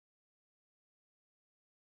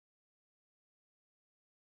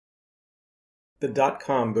The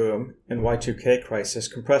dot-com boom and Y2K crisis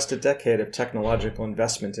compressed a decade of technological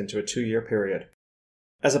investment into a 2-year period.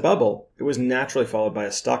 As a bubble, it was naturally followed by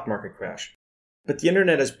a stock market crash. But the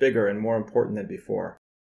internet is bigger and more important than before.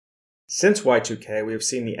 Since Y2K, we have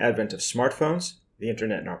seen the advent of smartphones, the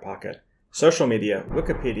internet in our pocket, social media,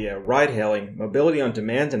 Wikipedia, ride-hailing, mobility on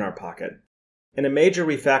demand in our pocket, and a major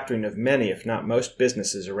refactoring of many, if not most,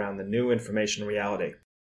 businesses around the new information reality.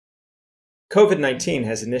 COVID-19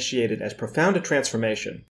 has initiated as profound a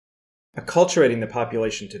transformation, acculturating the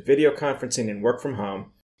population to video conferencing and work from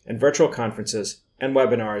home, and virtual conferences, and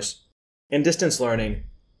webinars, and distance learning,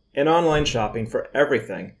 and online shopping for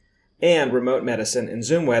everything, and remote medicine, and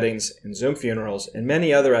Zoom weddings, and Zoom funerals, and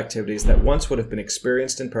many other activities that once would have been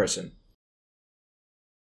experienced in person.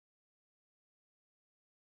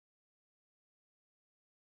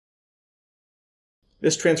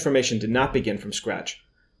 This transformation did not begin from scratch.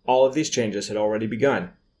 All of these changes had already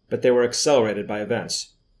begun, but they were accelerated by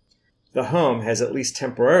events. The home has at least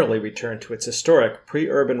temporarily returned to its historic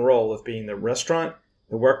pre-urban role of being the restaurant,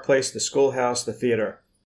 the workplace, the schoolhouse, the theater,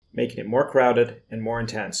 making it more crowded and more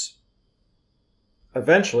intense.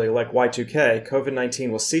 Eventually, like Y2K, COVID-19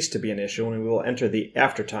 will cease to be an issue and we will enter the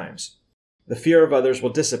after times. The fear of others will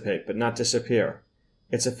dissipate but not disappear.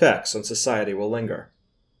 Its effects on society will linger.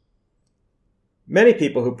 Many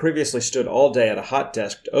people who previously stood all day at a hot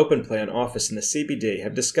desk to open plan office in the CBD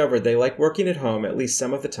have discovered they like working at home at least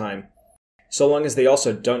some of the time, so long as they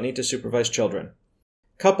also don't need to supervise children.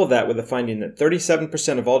 Couple that with the finding that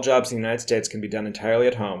 37% of all jobs in the United States can be done entirely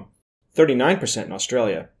at home, 39% in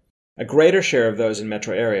Australia, a greater share of those in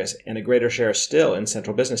metro areas, and a greater share still in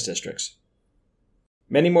central business districts.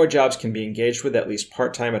 Many more jobs can be engaged with at least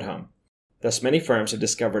part-time at home. Thus, many firms have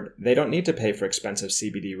discovered they don't need to pay for expensive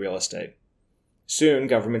CBD real estate. Soon,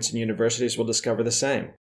 governments and universities will discover the same.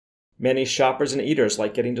 Many shoppers and eaters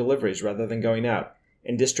like getting deliveries rather than going out,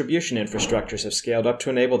 and distribution infrastructures have scaled up to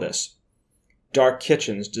enable this. Dark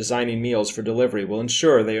kitchens designing meals for delivery will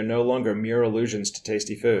ensure they are no longer mere allusions to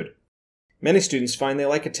tasty food. Many students find they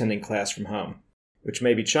like attending class from home, which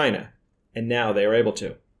may be China, and now they are able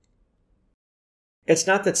to. It's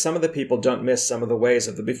not that some of the people don't miss some of the ways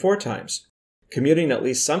of the before times. Commuting at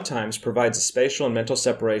least sometimes provides a spatial and mental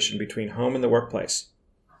separation between home and the workplace.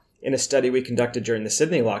 In a study we conducted during the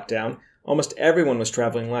Sydney lockdown, almost everyone was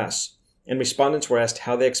traveling less, and respondents were asked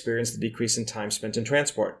how they experienced the decrease in time spent in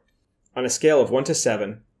transport. On a scale of 1 to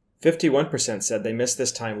 7, 51% said they missed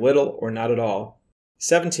this time little or not at all,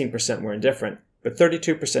 17% were indifferent, but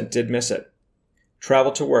 32% did miss it.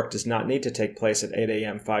 Travel to work does not need to take place at 8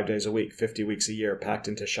 a.m. 5 days a week, 50 weeks a year, packed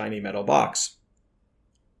into a shiny metal box.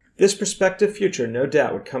 This prospective future no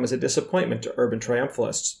doubt would come as a disappointment to urban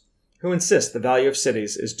triumphalists, who insist the value of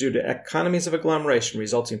cities is due to economies of agglomeration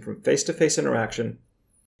resulting from face-to-face interaction,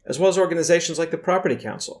 as well as organizations like the Property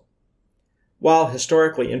Council. While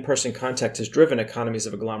historically in-person contact has driven economies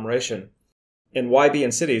of agglomeration, and why be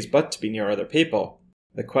in cities but to be near other people,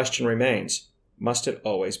 the question remains, must it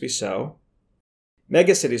always be so?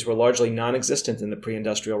 Megacities were largely non-existent in the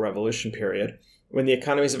pre-industrial revolution period, when the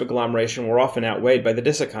economies of agglomeration were often outweighed by the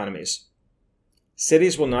diseconomies.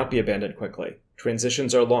 Cities will not be abandoned quickly.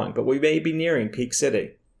 Transitions are long, but we may be nearing peak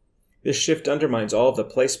city. This shift undermines all of the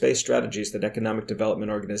place-based strategies that economic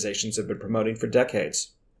development organizations have been promoting for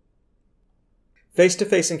decades.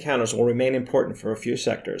 Face-to-face encounters will remain important for a few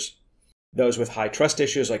sectors. Those with high trust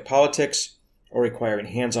issues like politics, or requiring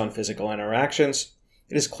hands-on physical interactions,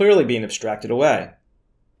 it is clearly being abstracted away.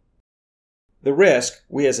 The risk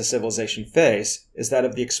we as a civilization face is that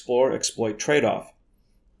of the explore-exploit trade-off.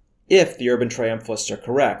 If the urban triumphalists are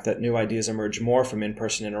correct that new ideas emerge more from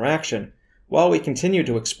in-person interaction, while we continue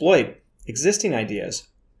to exploit existing ideas,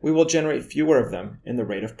 we will generate fewer of them and the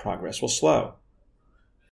rate of progress will slow.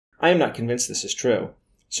 I am not convinced this is true,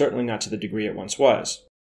 certainly not to the degree it once was.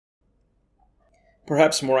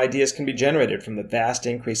 Perhaps more ideas can be generated from the vast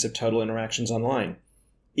increase of total interactions online,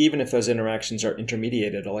 even if those interactions are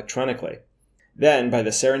intermediated electronically. Then, by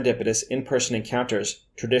the serendipitous in-person encounters,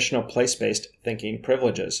 traditional place-based thinking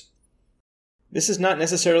privileges. This is not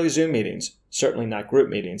necessarily Zoom meetings, certainly not group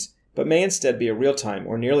meetings, but may instead be a real-time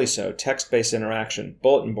or nearly so text-based interaction,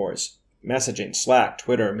 bulletin boards, messaging, Slack,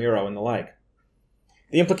 Twitter, Miro, and the like.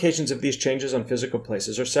 The implications of these changes on physical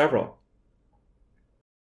places are several.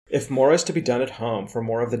 If more is to be done at home for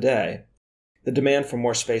more of the day, the demand for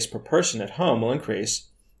more space per person at home will increase,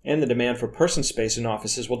 and the demand for person space in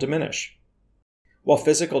offices will diminish. While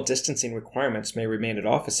physical distancing requirements may remain at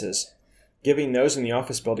offices, giving those in the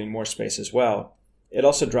office building more space as well, it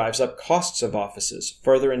also drives up costs of offices,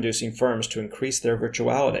 further inducing firms to increase their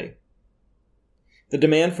virtuality. The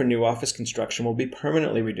demand for new office construction will be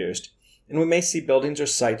permanently reduced, and we may see buildings or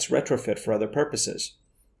sites retrofit for other purposes,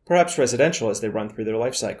 perhaps residential as they run through their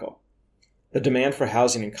life cycle. The demand for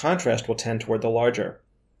housing, in contrast, will tend toward the larger,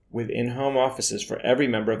 with in-home offices for every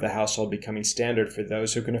member of the household becoming standard for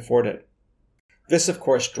those who can afford it. This, of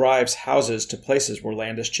course, drives houses to places where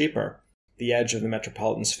land is cheaper, the edge of the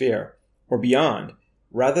metropolitan sphere, or beyond,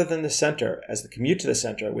 rather than the center, as the commute to the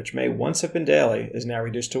center, which may once have been daily, is now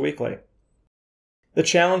reduced to weekly. The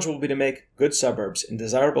challenge will be to make good suburbs in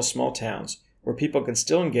desirable small towns where people can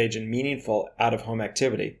still engage in meaningful out-of-home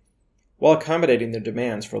activity, while accommodating their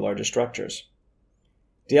demands for larger structures.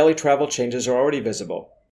 Daily travel changes are already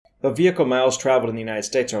visible. Though vehicle miles traveled in the United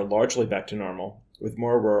States are largely back to normal, with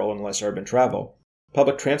more rural and less urban travel,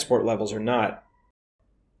 public transport levels are not.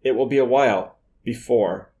 It will be a while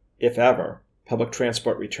before, if ever, public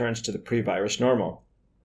transport returns to the pre-virus normal.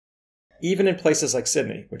 Even in places like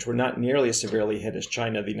Sydney, which were not nearly as severely hit as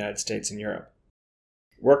China, the United States, and Europe.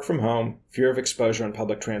 Work from home, fear of exposure on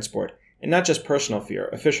public transport, and not just personal fear,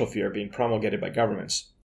 official fear being promulgated by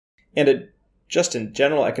governments, and just in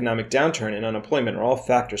general economic downturn and unemployment are all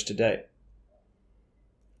factors today.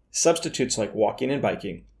 Substitutes like walking and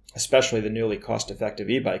biking, especially the newly cost-effective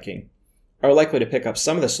e-biking, are likely to pick up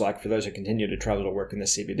some of the slack for those who continue to travel to work in the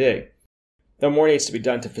CBD, though more needs to be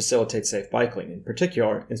done to facilitate safe biking, in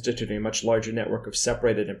particular instituting a much larger network of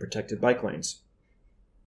separated and protected bike lanes.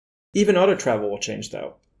 Even auto travel will change,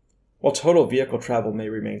 though. While total vehicle travel may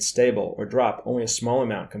remain stable or drop only a small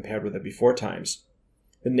amount compared with the before times,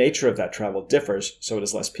 the nature of that travel differs, so it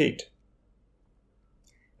is less peaked.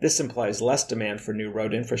 This implies less demand for new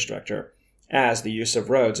road infrastructure, as the use of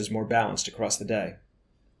roads is more balanced across the day.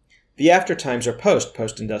 The after times are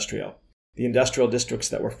post-industrial. The industrial districts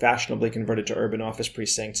that were fashionably converted to urban office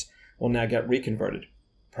precincts will now get reconverted,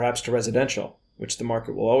 perhaps to residential, which the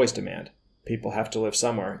market will always demand. People have to live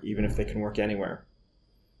somewhere, even if they can work anywhere.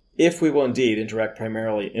 If we will indeed interact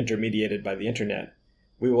primarily intermediated by the internet,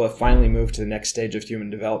 we will have finally moved to the next stage of human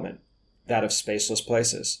development, that of spaceless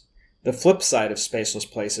places. The flip side of spaceless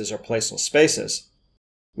places are placeless spaces.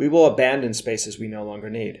 We will abandon spaces we no longer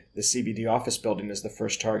need. The CBD office building is the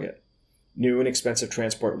first target. New and expensive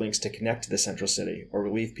transport links to connect to the central city or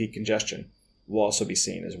relieve peak congestion will also be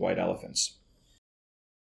seen as white elephants.